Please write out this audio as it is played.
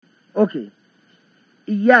Okay.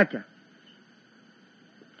 إياك.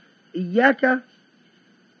 إياك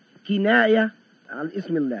كناية عن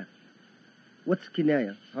اسم الله. What's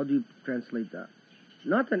kinaya? How do you translate that?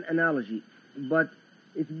 Not an analogy, but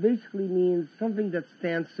it basically means something that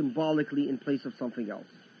stands symbolically in place of something else.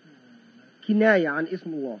 Kinaya عن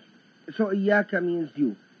اسم الله. So إياك means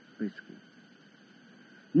you, basically.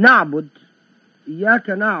 نعبد. إياك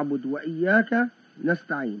نعبد وإياك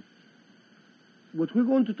نستعين. What we're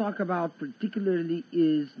going to talk about particularly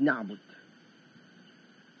is نعبد.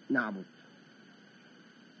 نعبد.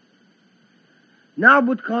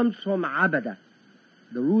 نعبد comes from عبدة.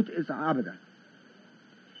 The root is عبدة.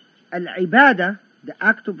 العبادة, the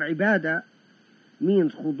act of عبادة,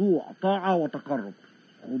 means خضوع, طاعة وتقرب.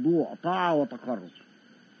 خضوع, طاعة وتقرب.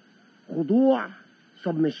 خضوع,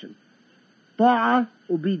 submission. طاعة,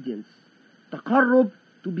 obedience. تقرب,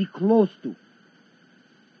 to be close to.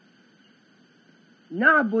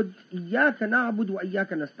 نعبد, إياك نعبد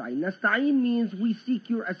وإياك نستعين. نستعين means we seek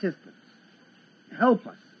your assistance. Help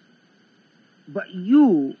us. But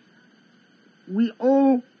you, we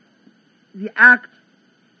owe the act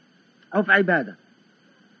of ibadah.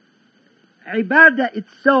 Ibadah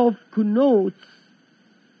itself connotes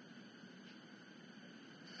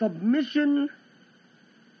submission,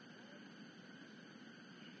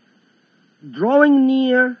 drawing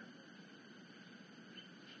near,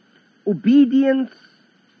 obedience,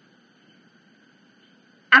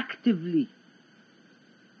 actively.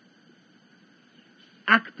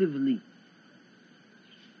 Actively.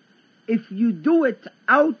 If you do it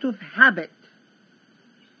out of habit,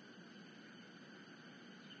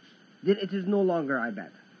 then it is no longer ibadah.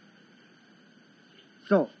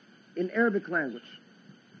 So, in Arabic language,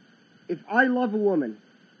 if I love a woman,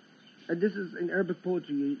 and this is in Arabic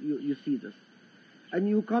poetry, you see this, and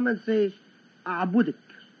you come and say, A'budik,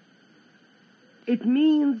 it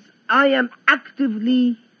means I am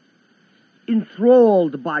actively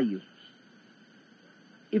enthralled by you.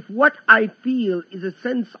 If what I feel is a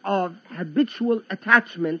sense of habitual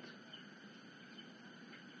attachment,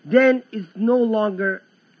 then it's no longer,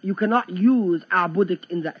 you cannot use a'budik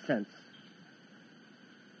in that sense.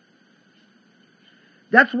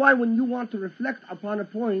 That's why when you want to reflect upon a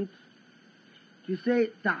point, you say,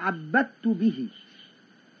 ta'abbattu bihi.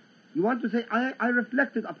 You want to say, I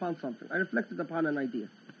reflected upon something. I reflected upon an idea.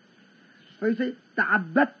 So you say,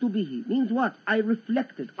 ta'abbattu bihi. Means what? I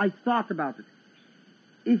reflected. I thought about it.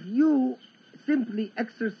 If you simply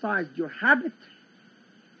exercised your habit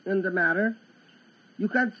in the matter, you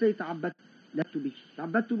can't say ta'abbattu bihi.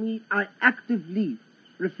 Ta'abbattu means I actively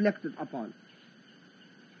reflected upon.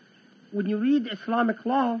 When you read Islamic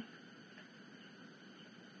law,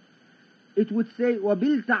 it would say,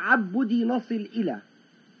 وَبِالْتَعَبُّدِ نَصِلْ إِلَى.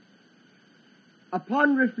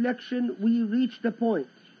 Upon reflection, we reach the point.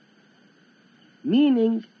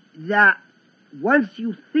 Meaning that once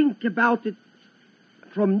you think about it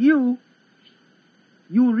from you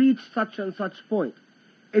reach such and such point.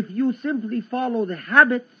 If you simply follow the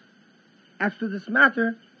habit as to this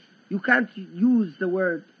matter, you can't use the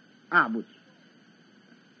word a'bud.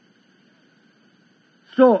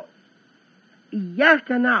 So, إياك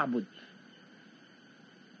نعبد.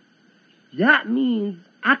 That means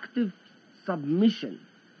active submission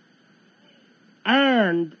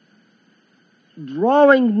and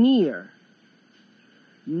drawing near,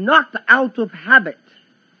 not out of habit,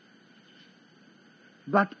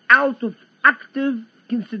 but out of active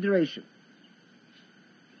consideration.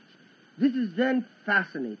 This is then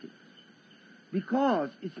fascinating, because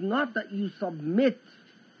it's not that you submit.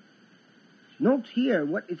 Note here,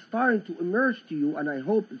 what is starting to emerge to you, and I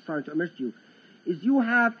hope it's starting to emerge to you, is you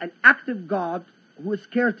have an active God who is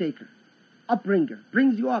caretaker, upbringer,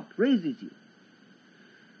 brings you up, raises you.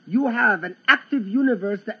 You have an active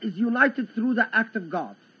universe that is united through the act of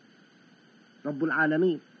God, Rabbul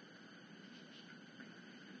Alameen.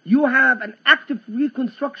 You have an active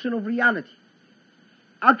reconstruction of reality,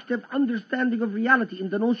 active understanding of reality in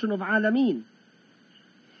the notion of Alameen,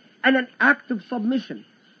 and an active submission.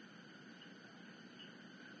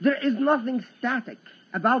 There is nothing static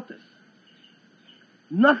about this.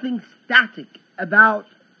 Nothing static about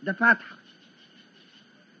the Fatiha.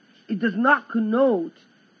 It does not connote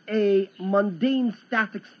a mundane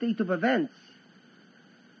static state of events.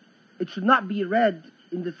 It should not be read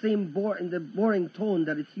in the same in the boring tone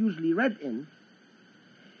that it's usually read in.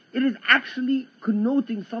 It is actually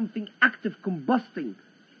connoting something active, combusting,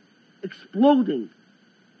 exploding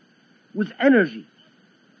with energy.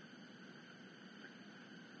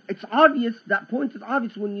 It's obvious, that point is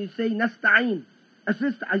obvious when you say nasta'in,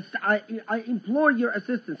 assist. I implore your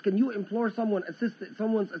assistance. Can you implore someone's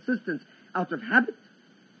assistance out of habit?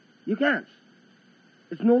 You can't.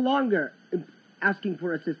 It's no longer asking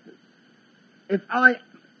for assistance. If I,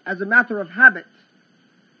 as a matter of habit,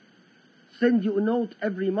 send you a note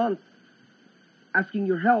every month asking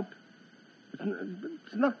your help,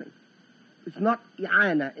 it's nothing. It's not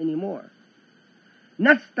i'ana anymore.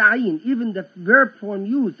 Nasta'in, even the verb form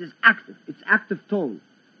used is active. It's active tone.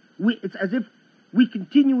 It's as if we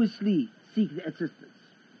continuously seek the assistance.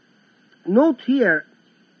 Note here,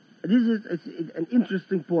 this is an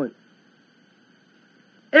interesting point.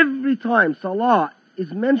 Every time salah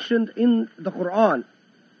is mentioned in the Quran,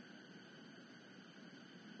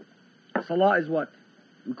 salah is what?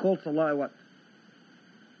 We call salah what?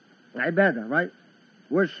 Ibadah, right?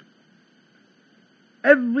 Worship.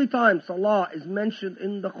 Every time salah is mentioned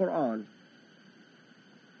in the Quran,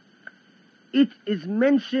 it is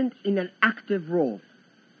mentioned in an active role.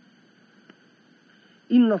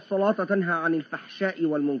 إن الصلاة تنهى عن الفحشاء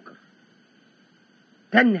والمنكر.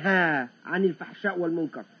 تنهى عن الفحشاء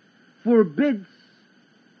والمنكر. Forbids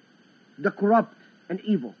the corrupt and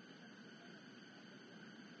evil.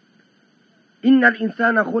 إن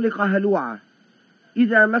الإنسان خلق هلوعا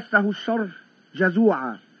إذا مسه الشر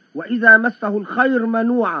جزوعا وإذا مسه الخير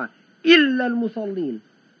منوعا إلا المصلين.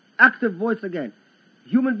 Active voice again.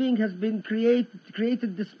 Human being has been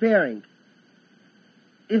created despairing.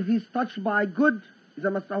 If he's touched by good, إذا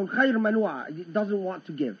مسه الخير منوعا, he doesn't want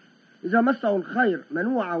to give. إذا مسه الخير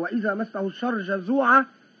منوعا وإذا مسه الشر جزوعا,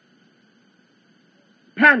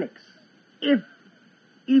 panics if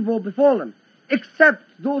evil befall him, except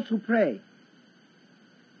those who pray.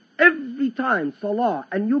 Every time salah,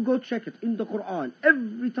 and you go check it in the Quran,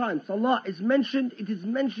 every time salah is mentioned, it is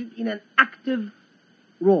mentioned in an active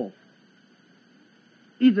role.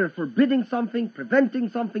 Either forbidding something, preventing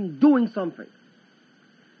something, doing something.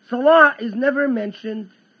 Salah is never mentioned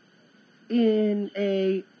in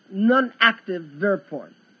a non-active verb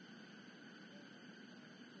form.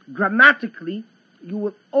 Grammatically, you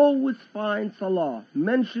will always find salah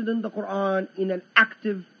mentioned in the Quran in an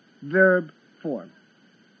active verb form.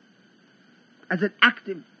 As an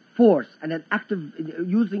active force and an active,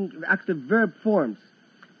 using active verb forms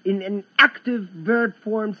in an active verb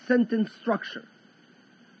form sentence structure.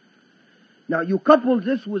 Now you couple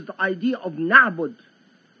this with the idea of na'bud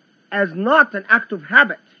as not an act of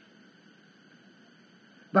habit,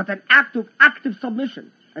 but an act of active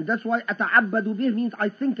submission. And that's why ata'abbadu bih means I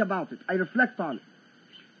think about it, I reflect on it.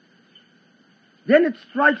 Then it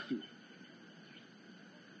strikes you.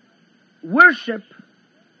 Worship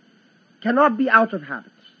cannot be out of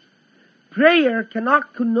habit. Prayer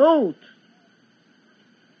cannot connote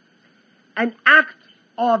an act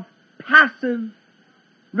of passive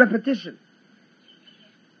repetition.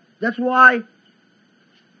 That's why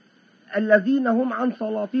الَّذِينَ هُمْ عَنْ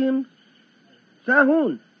صَلَاتِهِمْ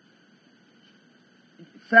سَاهُونَ.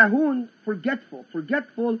 Sahun, forgetful.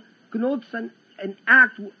 Forgetful connotes an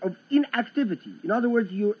act of inactivity. In other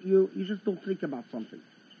words, you just don't think about something.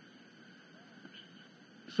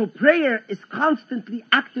 So prayer is constantly,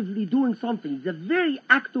 actively doing something. The very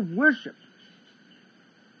act of worship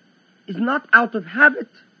is not out of habit.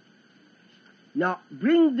 Now,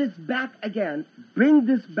 bring this back again. Bring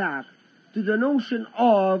this back to the notion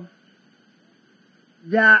of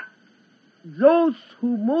that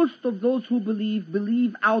most of those who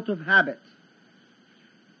believe out of habit.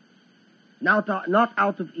 Not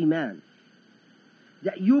out of iman.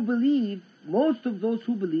 That you believe, most of those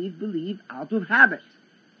who believe out of habit.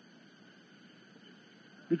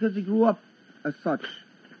 Because they grew up as such.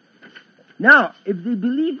 Now, if they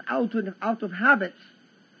believe out of habit,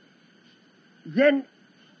 then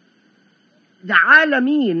the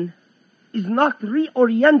alameen is not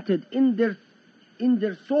reoriented in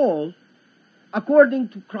their soul according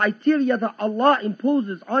to criteria that Allah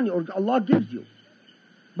imposes on you or Allah gives you,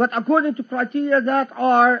 but according to criteria that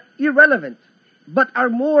are irrelevant, but are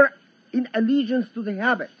more in allegiance to the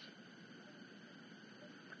habit.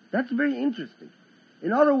 That's very interesting.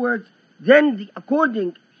 In other words, then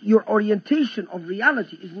your orientation of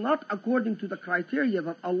reality is not according to the criteria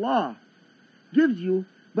that Allah gives you,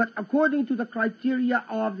 but according to the criteria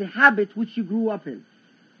of the habit which you grew up in.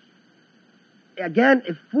 Again,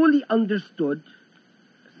 if fully understood,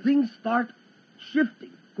 things start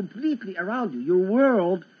shifting completely around you. Your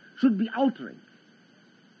world should be altering.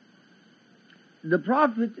 The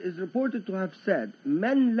Prophet is reported to have said,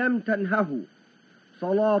 "Man lam tanhahu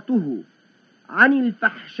salatuhu anil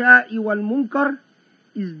fahsha'i wal munkar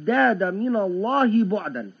izdada min Allahi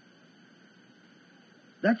bu'dan."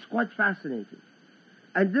 That's quite fascinating.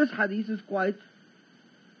 And this hadith is quite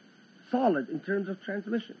solid in terms of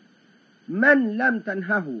transmission. Man lam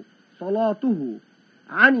tanhahu salatuhu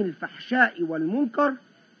anil fahsha'i wal munkar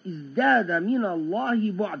ازداد من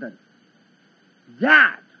الله بعدا.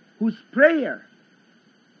 That whose prayer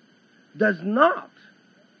does not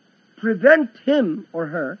prevent him or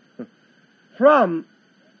her from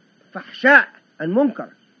fahsha and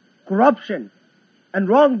munkar, corruption and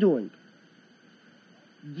wrongdoing,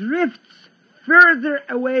 drifts further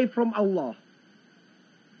away from Allah.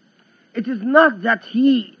 It is not that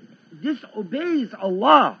he disobeys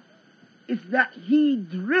Allah, it's that he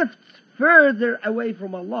drifts further away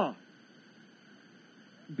from Allah.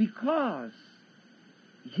 Because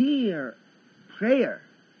here, prayer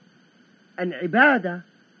and ibadah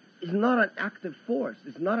is not an active force,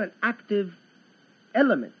 it's not an active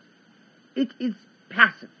element. It is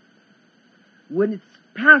passive. When it's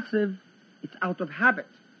passive, it's out of habit.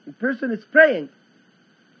 A person is praying,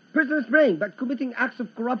 but committing acts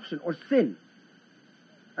of corruption or sin.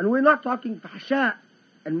 And we're not talking fahsha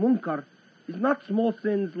and munkar. It's not small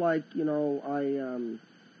sins like, small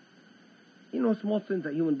sins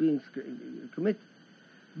that human beings commit.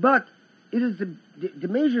 But it is the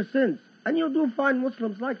major sins. And you do find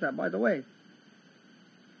Muslims like that, by the way.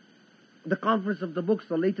 The Conference of the Books,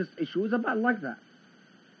 the latest issue, is about like that.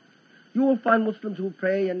 You will find Muslims who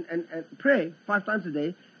pray and pray 5 times a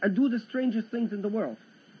day and do the strangest things in the world.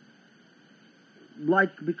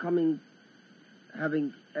 Like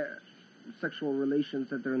having sexual relations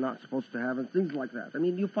that they're not supposed to have and things like that. I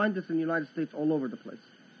mean, you find this in the United States all over the place.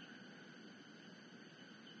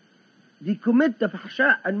 They commit the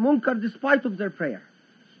fahsha and munkar despite of their prayer.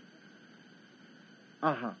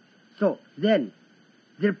 So then,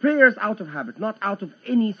 their prayer is out of habit, not out of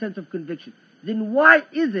any sense of conviction. Then why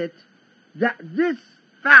is it that this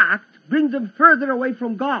fact brings them further away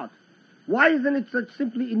from God? Why isn't it such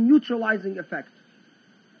simply a neutralizing effect?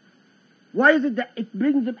 Why is it that it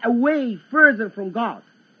brings them away further from God?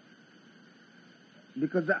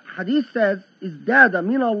 Because the hadith says, ازداد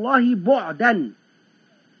من الله بعدا.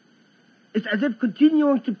 It's as if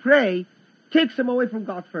continuing to pray takes them away from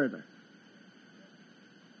God further.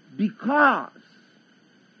 Because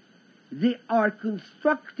they are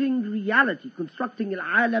constructing reality, constructing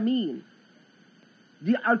al-alameen.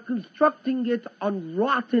 They are constructing it on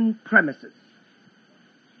rotten premises.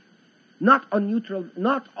 Not on neutral,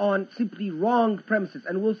 not on simply wrong premises.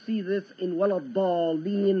 And we'll see this in وَلَا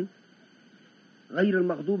الضَّالِّينَ غَيْرِ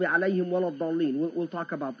الْمَغْضُوبِ عَلَيْهِمْ وَلَا الضَّالِّينَ. We'll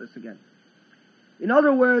talk about this again. In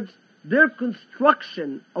other words, their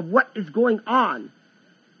construction of what is going on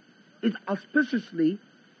is auspiciously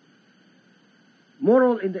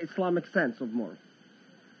moral in the Islamic sense of moral.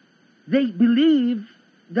 They believe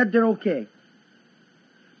that they're okay.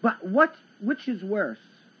 But which is worse?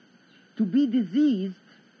 To be diseased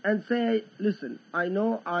and say, listen, I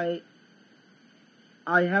know I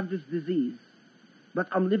have this disease, but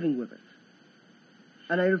I'm living with it.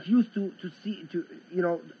 And I refuse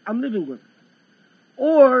I'm living with it.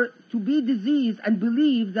 Or to be diseased and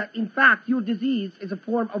believe that in fact your disease is a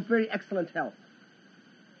form of very excellent health.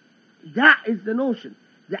 That is the notion.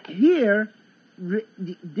 That here,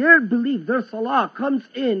 their belief, their salah comes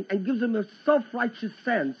in and gives them a self-righteous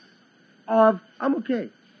sense of, I'm okay,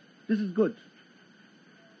 this is good.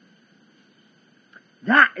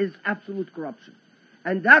 That is absolute corruption.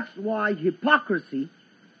 And that's why hypocrisy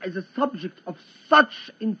is a subject of such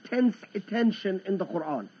intense attention in the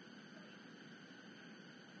Quran.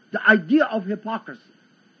 The idea of hypocrisy.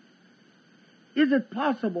 Is it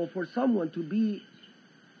possible for someone to be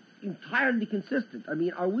entirely consistent? I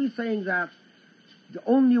mean, are we saying that the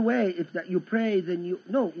only way if that you pray, then you...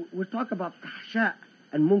 No, we're talking about fahsha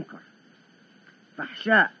and munkar.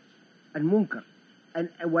 Fahsha and munkar. And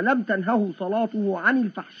وَلَمْ تَنْهَهُ صَلَاتُهُ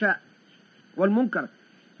عَنِ الْفَحْشَاءِ وَالْمُنْكَرِ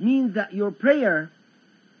means that your prayer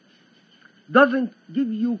doesn't give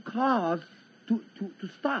you cause to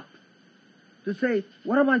stop. To say,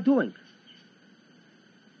 what am I doing?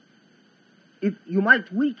 If you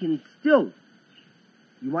might weaken still.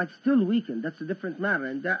 You might still weaken. That's a different matter.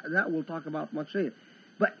 And that we'll talk about much later.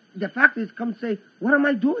 But the fact is, come say, what am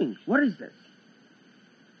I doing? What is this?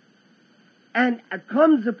 And it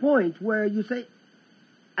comes a point where you say,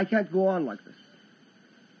 I can't go on like this.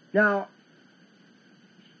 Now,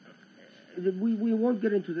 we won't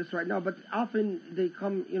get into this right now, but often they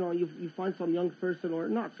come, you find some young person, or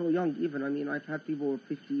not so young even. I mean, I've had people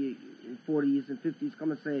 50, 40s and 50s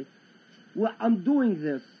come and say, well, I'm doing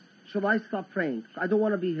this. Should I stop praying? I don't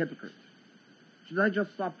want to be a hypocrite. Should I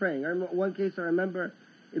just stop praying? I remember one case, I remember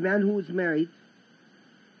a man who was married,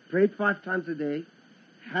 prayed 5 times a day,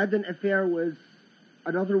 had an affair with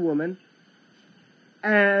another woman,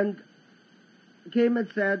 and came and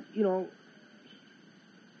said,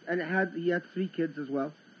 and he had 3 kids as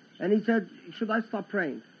well, and he said, should I stop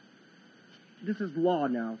praying? this is law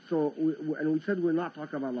now. So and we said we're not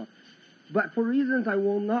talking about law, but for reasons I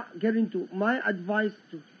will not get into. My advice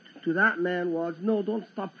to that man was, no, don't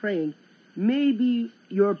stop praying. Maybe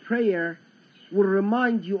your prayer will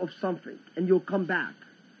remind you of something, and you'll come back.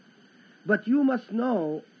 But you must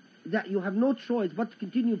know that you have no choice but to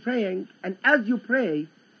continue praying, and as you pray,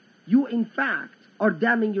 you in fact are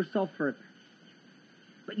damning yourself further.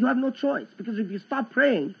 But you have no choice, because if you stop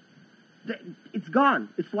praying, it's gone.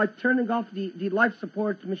 It's like turning off the life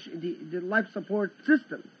support machine, the life support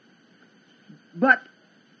system. But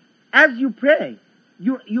as you pray,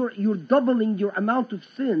 you're doubling your amount of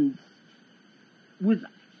sins with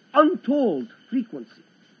untold frequency.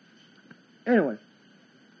 Anyway,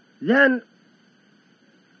 then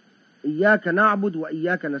إياك نعبد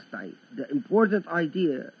وإياك نستعين. The important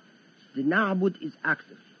idea, the na'bud is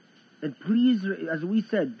active. And please, as we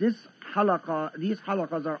said, these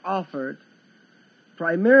halaqas are offered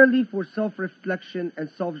primarily for self-reflection and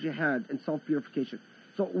self-jihad and self-purification.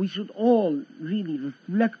 So we should all really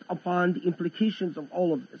reflect upon the implications of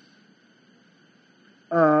all of this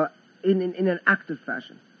in an active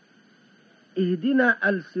fashion. اهدنا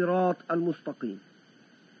الصراط المستقيم.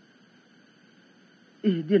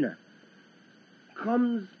 اهدنا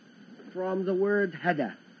comes from the word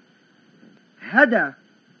hada. Hada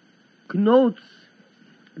connotes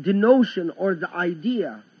the notion or the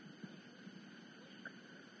idea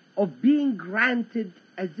of being granted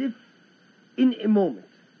as if in a moment,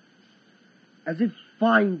 as if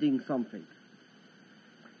finding something.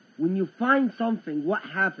 When you find something, what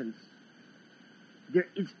happens? There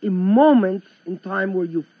is a moment in time where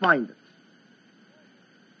you find it.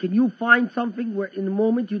 Can you find something where in a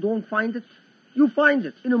moment you don't find it? You find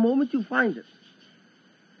it. In a moment you find it.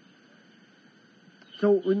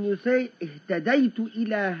 So when you say اهتديت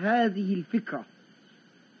إلى هذه الفكرة,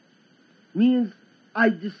 means I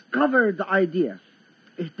discovered the idea.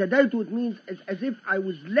 اهتديت, it means as if I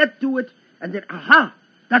was led to it, and then aha,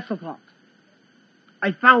 that's the thought.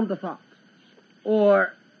 I found the thought.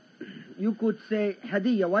 Or you could say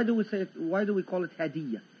hadiyah. Why do we call it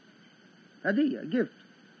hadiyah? Hadiyah, gift.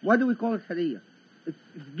 Why do we call it hadiyah?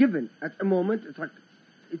 It's given at a moment. It's like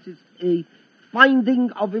it is a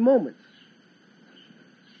finding of a moment.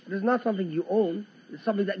 It is not something you own. It's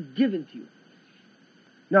something that's given to you.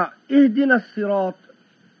 Now, ihdina sirat.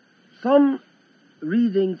 Some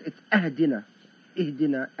readings it's ahdina.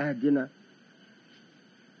 Ihdina, ahdina.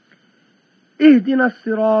 Ihdina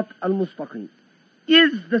sirat al-mustaqim.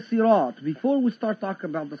 Is the sirat, before we start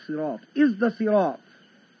talking about the sirat, is the sirat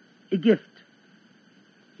a gift?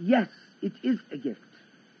 Yes, it is a gift.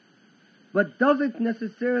 But does it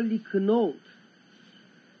necessarily connote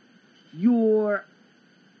your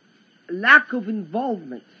lack of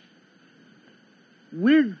involvement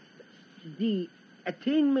with the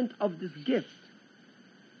attainment of this gift?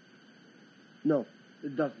 No,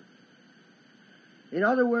 it doesn't. In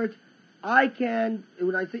other words, I can,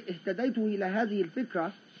 when I say اهتديت إلى هذه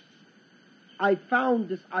الفكرة, I found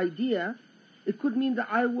this idea, it could mean that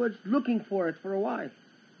I was looking for it for a while.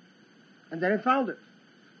 And then I found it.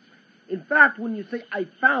 In fact, when you say I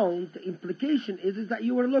found, the implication is that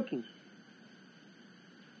you were looking.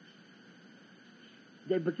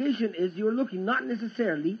 The implication is you were looking, not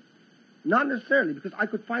necessarily, because I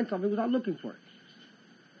could find something without looking for it.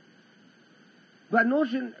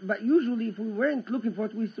 But usually if we weren't looking for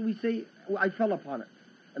it, we say, well, I fell upon it.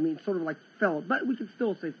 I mean, sort of like fell, but we could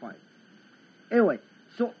still say fine. Anyway,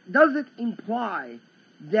 so does it imply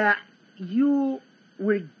that you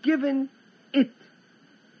were given it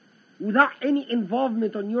without any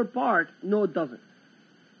involvement on your part? No, it doesn't.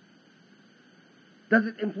 Does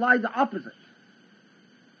it imply the opposite?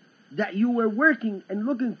 That you were working and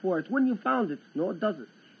looking for it when you found it? No, it doesn't.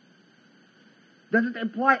 Does it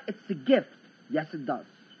imply it's a gift? Yes, it does.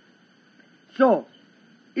 So,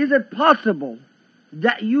 is it possible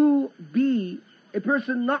that you be a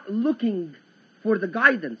person not looking for the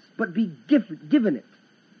guidance, but be given it?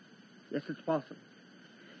 Yes, it's possible.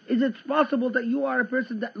 Is it possible that you are a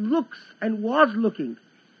person that looks and was looking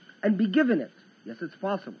and be given it? Yes, it's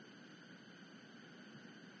possible.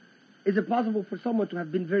 Is it possible for someone to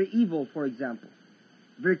have been very evil, for example,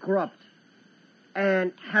 very corrupt,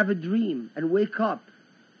 and have a dream and wake up,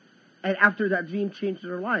 and after that dream change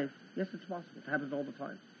their life? Yes, it's possible. It happens all the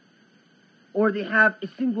time. Or they have a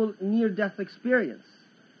single near-death experience,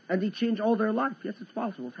 and they change all their life. Yes, it's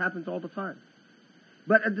possible. It happens all the time.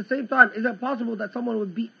 But at the same time, is it possible that someone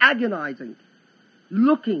would be agonizing,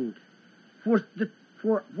 looking for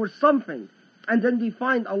something, and then they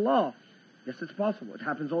find Allah? Yes, it's possible. It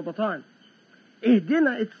happens all the time.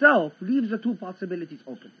 Ihdina itself leaves the two possibilities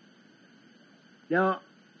open. Now,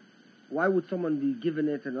 why would someone be given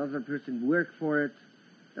it and another person work for it?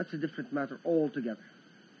 That's a different matter altogether.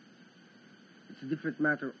 It's a different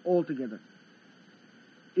matter altogether.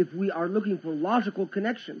 If we are looking for logical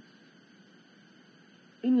connections,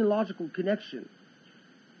 any logical connection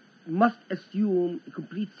must assume a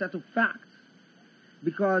complete set of facts.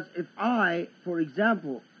 Because if I, for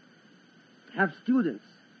example, have students,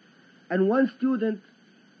 and one student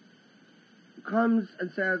comes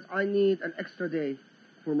and says, I need an extra day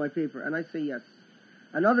for my paper, and I say yes.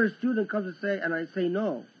 Another student comes and I say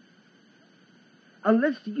no.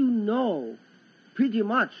 Unless you know pretty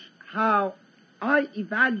much how I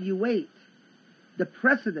evaluate the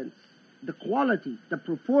precedence, the quality, the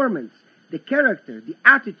performance, the character, the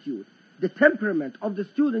attitude, the temperament of the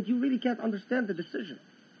student, you really can't understand the decision.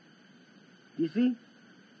 Do you see?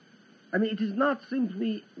 I mean, it is not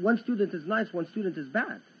simply one student is nice, one student is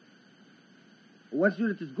bad. One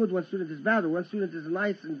student is good, one student is bad, or one student is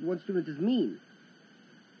nice and one student is mean.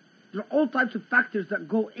 There are all types of factors that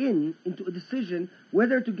go into a decision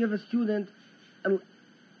whether to give a student an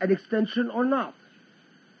extension or not,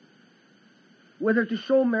 whether to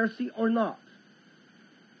show mercy or not.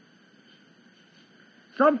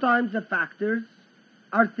 Sometimes the factors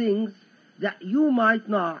are things that you might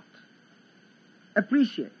not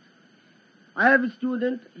appreciate. I have a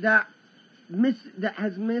student that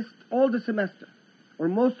has missed all the semester, or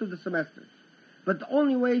most of the semester. But the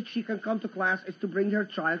only way she can come to class is to bring her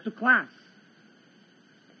child to class.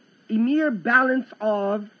 A mere balance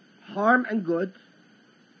of harm and good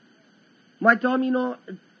might tell me,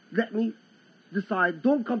 let me decide,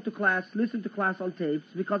 don't come to class, listen to class on tapes,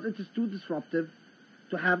 because it is too disruptive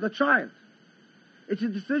to have the child. It's a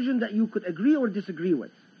decision that you could agree or disagree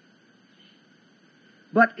with.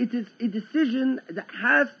 But it is a decision that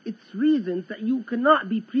has its reasons that you cannot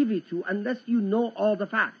be privy to unless you know all the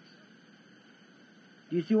facts.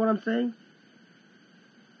 Do you see what I'm saying?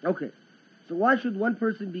 Okay. So why should one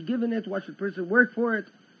person be given it? Why should a person work for it?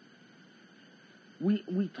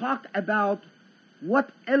 We talked about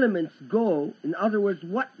what elements go, in other words,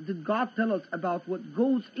 what did God tell us about what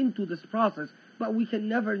goes into this process, but we can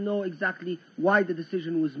never know exactly why the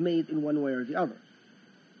decision was made in one way or the other.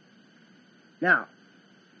 Now,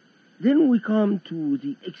 then we come to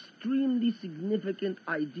the extremely significant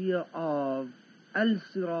idea of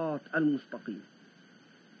al-sirat al-mustaqim.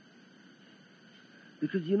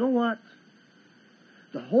 Because you know what?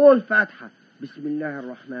 The whole Fatiha, Bismillah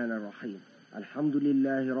ar-Rahman ar-Rahim,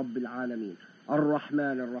 Alhamdulillahi Rabbil Alameen,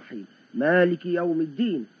 Ar-Rahman ar-Rahim, Maliki Yawm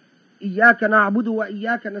al-Din, Iyaka na'budu wa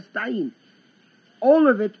Iyaka nasta'een. All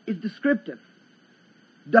of it is descriptive.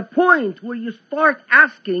 The point where you start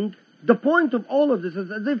asking, the point of all of this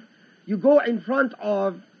is as if you go in front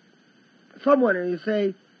of someone and you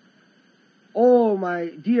say, oh, my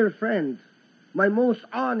dear friend, my most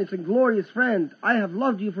honest and glorious friend, I have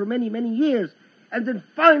loved you for many, many years. And then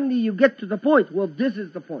finally you get to the point. Well, this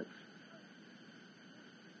is the point.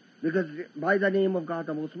 Because by the name of God,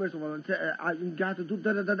 the most merciful, you got to do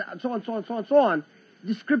so on, so on, so on, so on.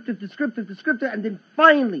 Descriptive, and then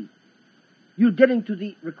finally you're getting to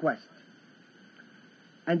the request.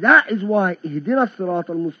 And that is why Ihdina as-sirat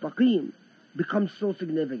al-mustaqim becomes so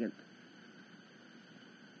significant.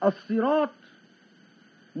 As-sirat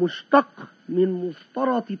mushtaq min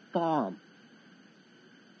mustarat al-ta'am.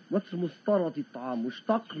 What's mustarat al-ta'am?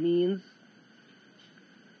 Mushtaq means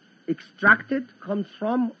extracted, comes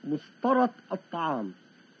from mustarat al-ta'am.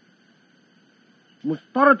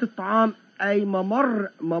 Mustarat al-ta'am ay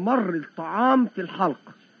mamar al-ta'am fi al-halq.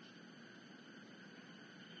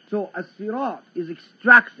 So, as-sirat is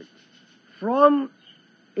extracted from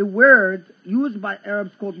a word used by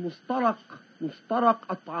Arabs called mustaraq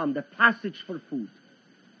at-ta'am, the passage for food.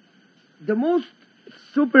 The most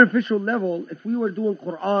superficial level, if we were doing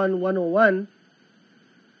Quran 101,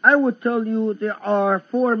 I would tell you there are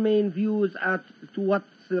four main views to what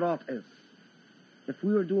sirat is. If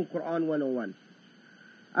we were doing Quran 101.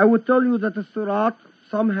 I would tell you that the sirat,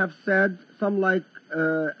 some have said, some like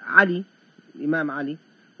Ali, Imam Ali,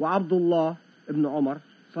 wa Abdullah ibn Umar,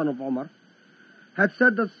 son of Umar, had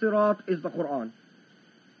said that sirat is the Quran.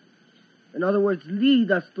 In other words, lead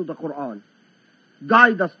us to the Quran.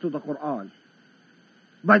 Guide us to the Quran.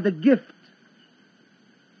 By the gift.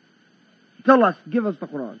 Tell us, give us the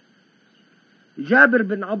Quran. Jabir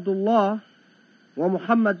bin Abdullah wa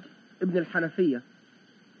Muhammad ibn al-Hanafiyyah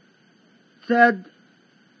said,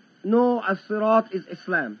 no, as-sirat is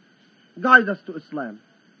Islam. Guide us to Islam.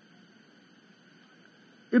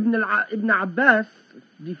 Ibn Abbas,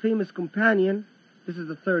 the famous companion, this is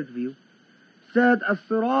the third view, said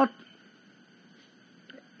as-sirat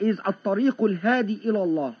is at-tariq al-hadi ila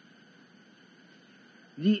Allah.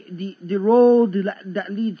 the road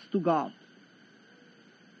that leads to God.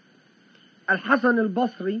 Al-Hasan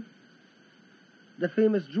al-Basri, the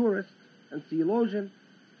famous jurist and theologian,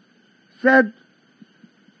 said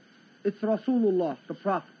it's Rasulullah, the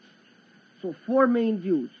Prophet. So 4 main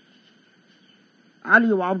views.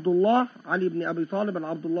 Ali wa Abdullah, Ali ibn Abi Talib and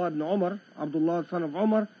Abdullah ibn Umar, Abdullah son of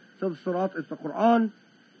Umar, said Sirat is the Quran.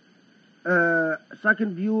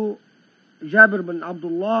 Second view, Jabir ibn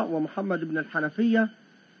Abdullah wa Muhammad ibn al-Hanafiyyah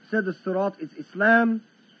said the Sirat is Islam.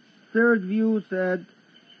 Third view said,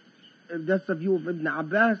 that's the view of Ibn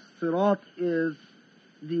Abbas, Sirat is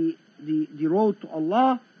the road to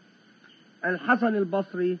Allah. And Hasan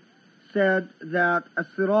al-Basri said that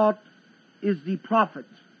As-Sirat is the Prophet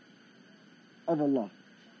of Allah.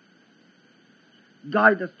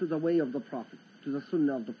 Guide us to the way of the Prophet, to the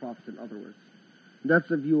Sunnah of the Prophet, in other words. That's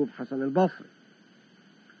the view of Hasan al-Basri.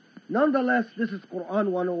 Nonetheless, this is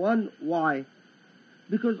Quran 101. Why?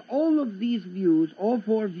 Because all of these views, all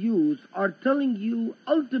 4 views, are telling you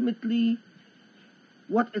ultimately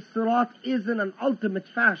what As-Sirat is in an ultimate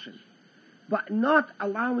fashion, but not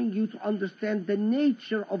allowing you to understand the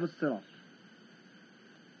nature of As-Sirat.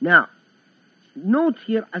 Now, note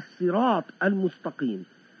here As-Sirat al-Mustaqim.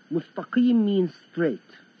 Mustaqim means straight.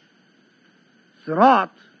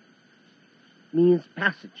 Sirat means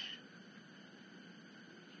passage.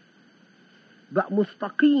 But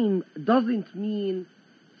Mustaqim doesn't mean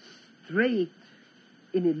straight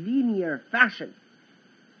in a linear fashion.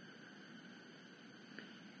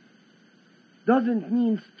 Doesn't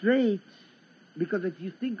mean straight, because if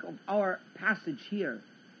you think of our passage here,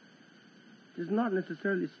 it is not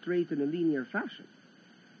necessarily straight in a linear fashion.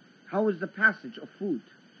 How is the passage of food?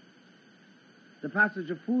 The passage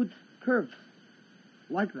of food curves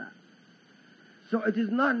like that. So it is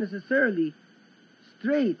not necessarily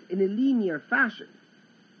straight in a linear fashion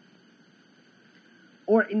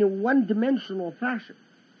or in a one-dimensional fashion.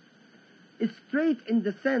 It's straight in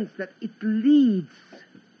the sense that it leads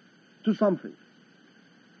to something.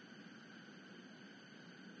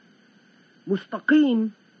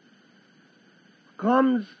 Mustaqim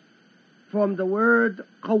comes from the word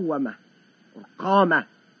qawwama or qama,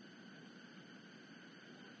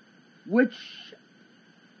 which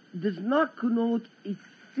does not connote a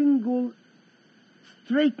single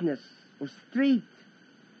straightness or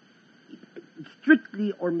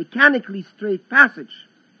strictly or mechanically straight passage,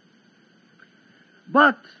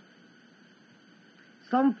 but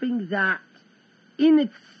something that in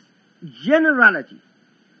its generality,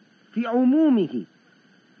 في عمومه,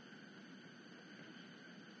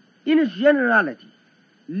 in its generality,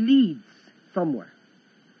 leads somewhere.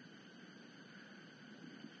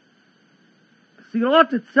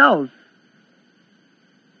 Sirat itself,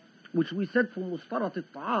 which we said from mustarat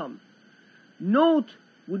al-ta'am, note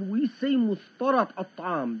when we say mustarat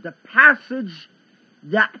al-ta'am, the passage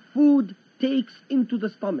that food takes into the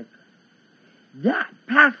stomach, that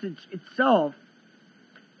passage itself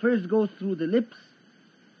first goes through the lips,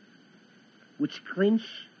 which clench,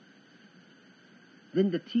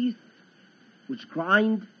 then the teeth, which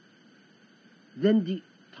grind, then the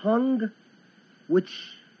tongue, which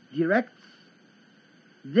directs,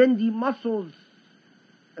 then the muscles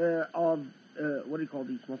of, what do you call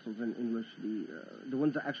these muscles in English? The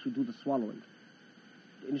ones that actually do the swallowing,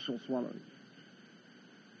 the initial swallowing.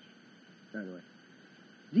 Anyway,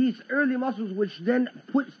 these early muscles which then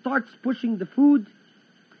starts pushing the food.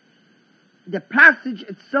 The passage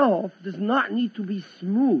itself does not need to be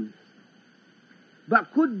smooth,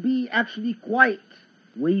 but could be actually quite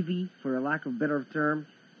wavy, for a lack of a better term.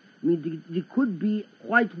 I mean, they could be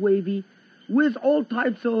quite wavy with all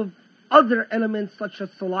types of other elements such as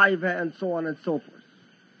saliva and so on and so forth.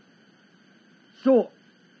 So,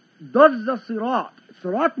 does the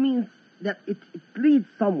sirat means that it leads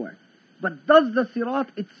somewhere, but does the sirat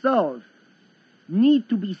itself need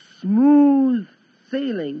to be smooth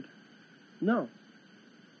sailing? No.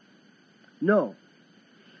 No.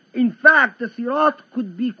 In fact, the sirat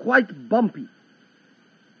could be quite bumpy.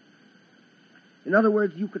 In other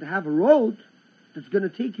words, you could have a road that's going to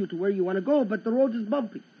take you to where you want to go, but the road is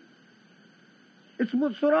bumpy. It's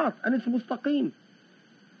sirat and it's mustaqim.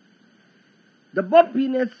 The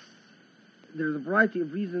bumpiness, there's a variety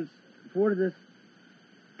of reasons for this,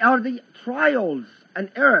 are the trials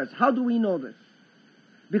and errors. How do we know this?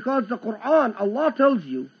 Because the Quran, Allah tells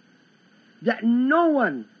you that no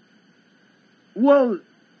one will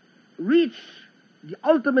reach the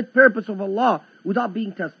ultimate purpose of Allah without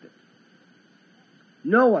being tested.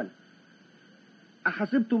 No one.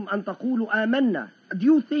 أَحَسِبْتُمْ أَن تَقُولُوا آمَنَّا. Do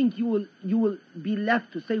you think you will be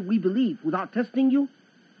left to say we believe without testing you?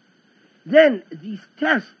 Then these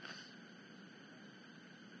tests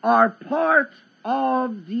are part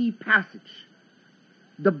of the passage.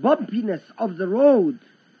 The bumpiness of the road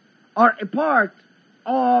are a part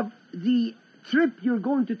of the trip you're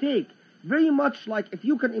going to take. Very much like if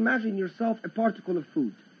you can imagine yourself a particle of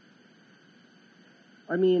food.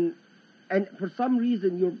 I mean, and for some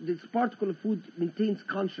reason this particle of food maintains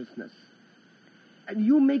consciousness. And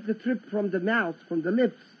you make the trip from the mouth, from the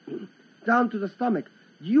lips, down to the stomach.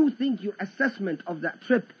 Do you think your assessment of that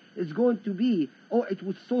trip is going to be, oh, it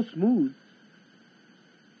was so smooth?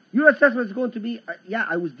 Your assessment is going to be, yeah,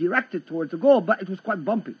 I was directed towards the goal, but it was quite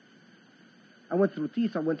bumpy. I went through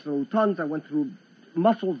teeth, I went through tongues, I went through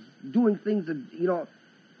muscles doing things, and,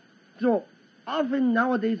 So, often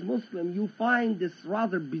nowadays, Muslim, you find this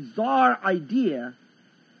rather bizarre idea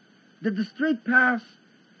that the straight path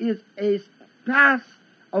is a path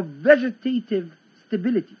of vegetative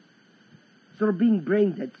stability. Sort of being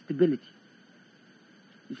brain dead stability.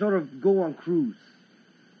 You sort of go on cruise.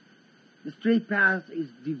 The straight path is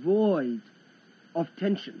devoid of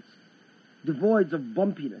tensions, devoid of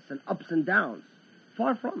bumpiness and ups and downs.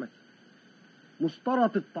 Far from it.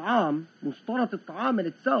 Mustarat al-ta'am in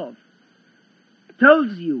itself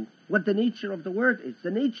tells you what the nature of the word is.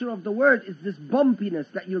 The nature of the word is this bumpiness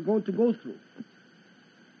that you're going to go through.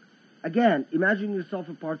 Again, imagine yourself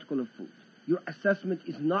a particle of food. Your assessment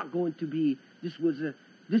is not going to be, this was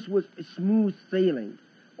a smooth sailing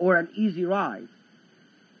or an easy ride.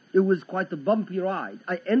 It was quite a bumpy ride.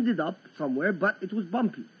 I ended up somewhere, but it was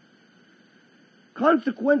bumpy.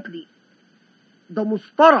 Consequently, the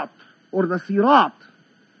mustarat or the sirat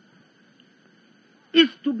is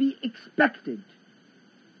to be expected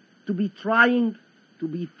to be trying, to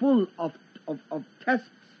be full of tests,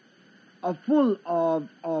 full of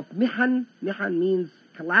mihan. Mihan means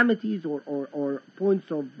calamities or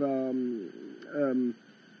points of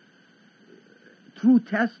true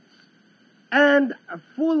tests, and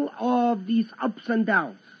full of these ups and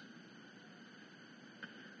downs.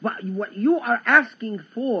 But what you are asking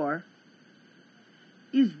for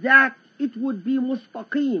is that it would be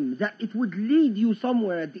mustaqim, that it would lead you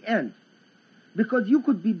somewhere at the end. Because you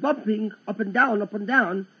could be bumping up and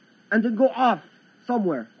down, and then go off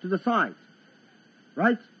somewhere to the side.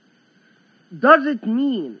 Right? Does it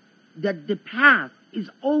mean that the path is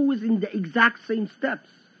always in the exact same steps?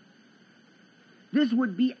 This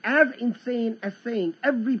would be as insane as saying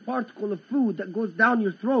every particle of food that goes down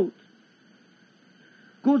your throat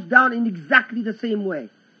goes down in exactly the same way.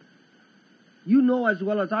 You know as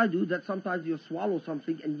well as I do that sometimes you swallow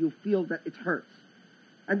something and you feel that it hurts.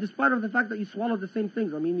 And despite of the fact that you swallow the same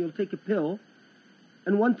things, I mean, you'll take a pill,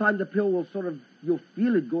 and one time the pill will you'll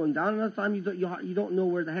feel it going down, another time you don't know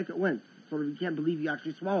where the heck it went. You can't believe you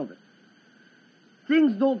actually swallowed it.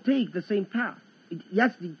 Things don't take the same path.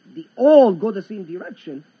 Yes, they all go the same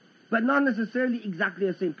direction, but not necessarily exactly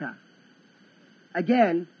the same path.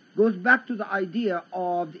 Again, goes back to the idea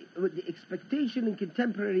of the expectation in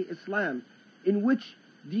contemporary Islam, in which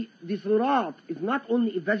the sirat is not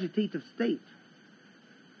only a vegetative state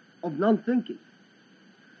of non-thinking,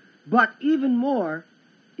 but even more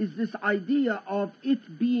is this idea of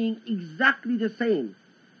it being exactly the same.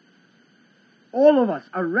 All of us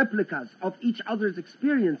are replicas of each other's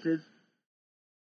experiences,